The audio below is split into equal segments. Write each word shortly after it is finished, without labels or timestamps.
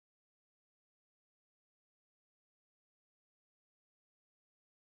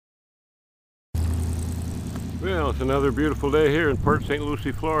Well, it's another beautiful day here in Port St.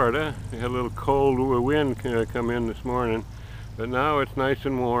 Lucie, Florida. We had a little cold wind come in this morning, but now it's nice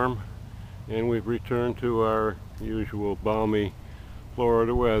and warm, and we've returned to our usual balmy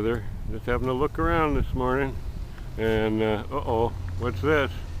Florida weather. Just having a look around this morning, and uh-oh, what's this?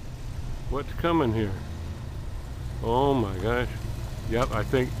 What's coming here? Oh my gosh. Yep,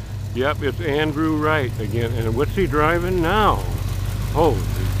 yep, it's Andrew Wright again. And what's he driving now? Holy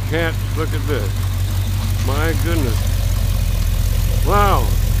cats, look at this. My goodness. Wow.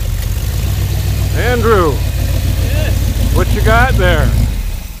 Andrew. Yes. What you got there?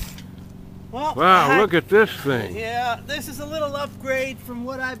 Well, wow, look at this thing. Yeah, this is a little upgrade from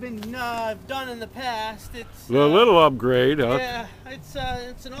what I've been done in the past. It's a little upgrade. Yeah, it's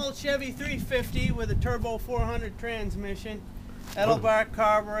an old Chevy 350 with a turbo 400 transmission, Edelbach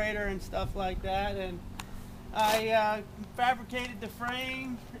carburetor and stuff like that. And I fabricated the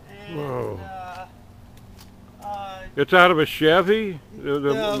frame and it's out of a Chevy?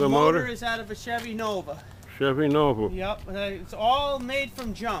 The motor is out of a Chevy Nova. Chevy Nova. Yep, it's all made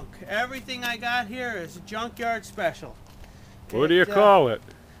from junk. Everything I got here is a junkyard special. What do you call it?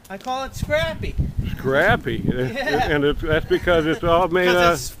 I call it Scrappy. Scrappy? Yeah. And that's because it's all made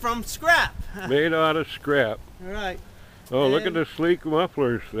out... it's from scrap. Made out of scrap. Right. Oh, look at the sleek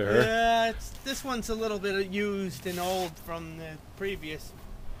mufflers there. Yeah, this one's a little bit used and old from the previous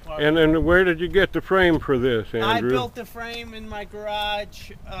part. And then where did you get the frame for this, Andrew? I built the frame in my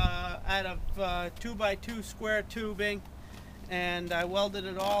garage out of 2x2 square tubing, and I welded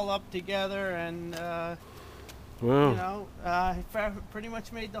it all up together, and you know, I pretty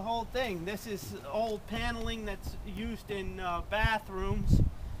much made the whole thing. This is old paneling that's used in bathrooms.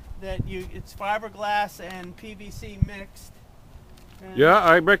 It's fiberglass and PVC mixed. And yeah,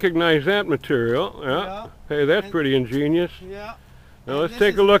 I recognize that material. Yeah. Hey, that's pretty ingenious. Yeah. Now let's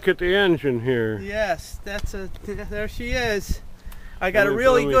take a look at the engine here. Yes, there she is. I got a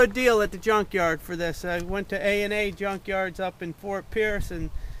really good deal at the junkyard for this. I went to A&A Junkyards up in Fort Pierce, and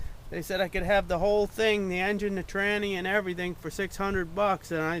they said I could have the whole thing, the engine, the tranny, and everything for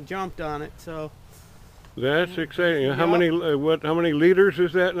 $600, and I jumped on it. So that's exciting. How many liters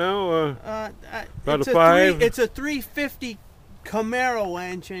is that now? About a 5? It's a 350 Camaro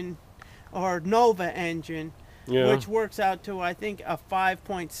engine or Nova engine. Yeah. Which works out to, I think, a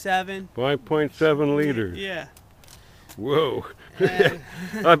 5.7. 5.7 liters. Yeah. Whoa.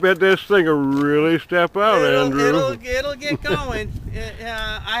 I bet this thing will really step out, Andrew. It'll get going.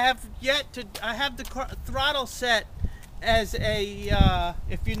 I have the throttle set as a,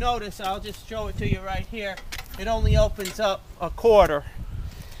 if you notice, I'll just show it to you right here. It only opens up a quarter.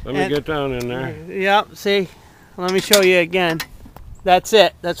 Let me get down in there. Yep, see? Let me show you again. That's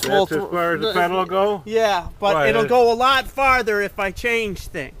it. That's full. That's as far as the pedal will go? Yeah, but it'll go a lot farther if I change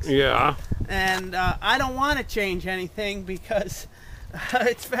things. Yeah. And I don't want to change anything because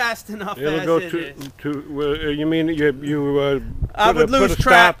it's fast enough as it is. You mean you I would lose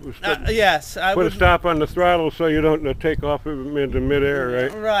track. Yes, I would put a stop on the throttle so you don't take off into midair,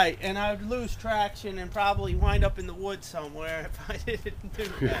 right? Right, and I would lose traction and probably wind up in the woods somewhere if I didn't do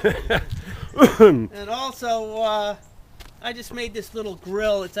that. And also, I just made this little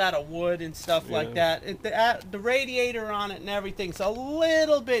grill. It's out of wood and stuff like that. The radiator on it and everything's a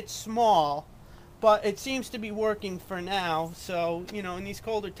little bit small, but it seems to be working for now. So, you know, in these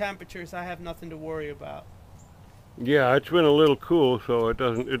colder temperatures, I have nothing to worry about. Yeah, it's been a little cool, so it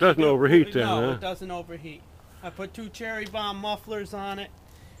doesn't overheat then, No, huh? it doesn't overheat. I put 2 cherry bomb mufflers on it.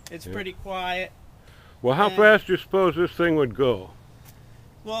 It's pretty quiet. Well, how fast do you suppose this thing would go?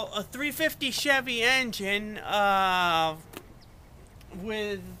 Well, a 350 Chevy engine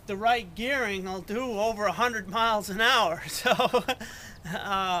with the right gearing will do over 100 miles an hour. So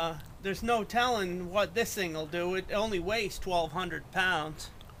there's no telling what this thing will do. It only weighs 1,200 pounds.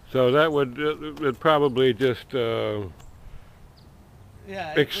 So that would probably just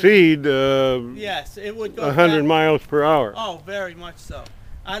exceed yes, it would go 100 miles per hour. Oh, very much so.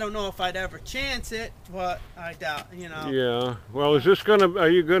 I don't know if I'd ever chance it, but I doubt, you know. Yeah. Well, is this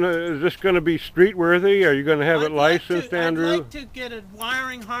gonna be street worthy? Are you gonna have it licensed, Andrew? I'd like to get a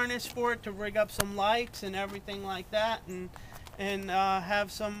wiring harness for it to rig up some lights and everything like that, and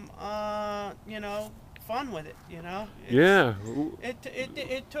have some you know, fun with it. You know.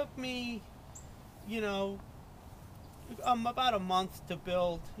 It took me, you know, about a month to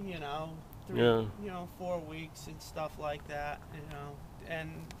build. You know. 4 weeks and stuff like that. You know.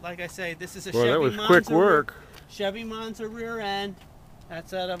 And like I say, this is a Chevy Monza. That was quick work. Chevy Monza rear end.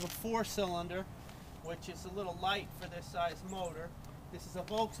 That's out of a 4-cylinder, which is a little light for this size motor. This is a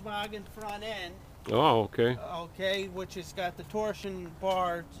Volkswagen front end. Oh, okay. Okay, which has got the torsion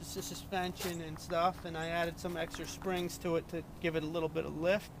bar, suspension and stuff, and I added some extra springs to it to give it a little bit of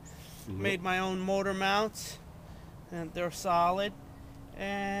lift. Made my own motor mounts, and they're solid.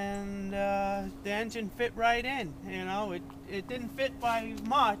 And the engine fit right in. You know, it didn't fit by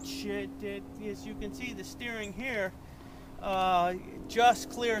much. As you can see, the steering here just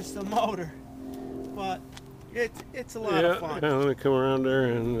clears the motor, but it's a lot of fun. Yeah, let me come around there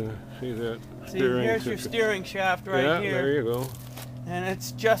and see that steering. Here's your steering shaft right here. Yeah, there you go. And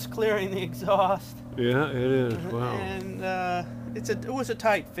it's just clearing the exhaust. Yeah, it is. Wow. And it was a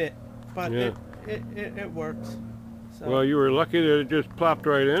tight fit, but yeah. it works. So. Well, you were lucky that it just plopped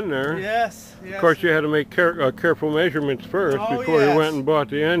right in there. Yes, yes. Of course, you had to make careful measurements first before you went and bought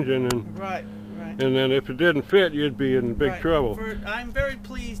the engine. And right. And then if it didn't fit, you'd be in big trouble. I'm very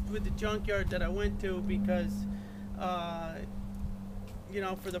pleased with the junkyard that I went to because, you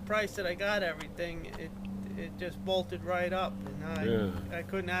know, for the price that I got everything, it just bolted right up, and I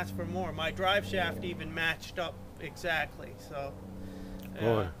couldn't ask for more. My drive shaft even matched up exactly. So.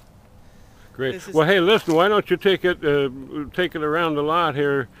 Boy. Great. Well, hey, listen. Why don't you take it around the lot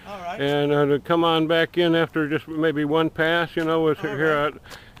here, and come on back in after just maybe one pass. You know,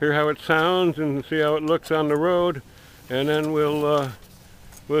 hear how it sounds and see how it looks on the road, and then we'll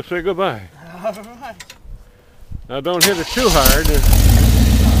say goodbye. All right. Now, don't hit it too hard.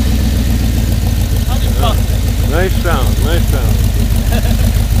 Nice sound. Nice sound.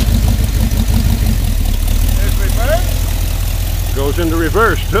 There's reverse. Goes into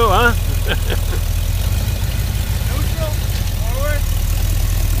reverse too, huh? Neutral, forward.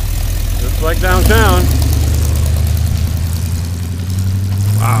 Just like downtown.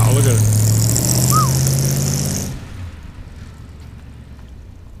 Wow, look at it.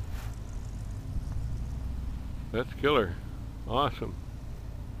 That's killer. Awesome.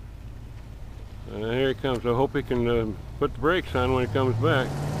 And here he comes. I hope he can put the brakes on when he comes back.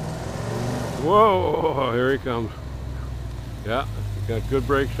 Whoa, here he comes. Yeah. Got good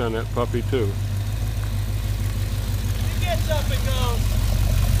brakes on that puppy too. He gets up and goes.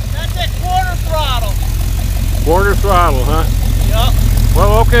 That's at quarter throttle. Quarter throttle, huh? Yep.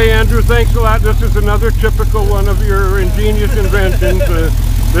 Well, okay, Andrew, thanks a lot. This is another typical one of your ingenious inventions.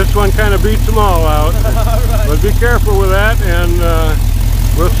 This one kind of beats them all out. Right. But be careful with that, and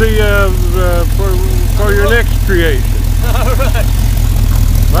we'll see you for your next creation. All right.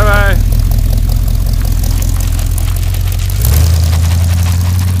 Bye-bye.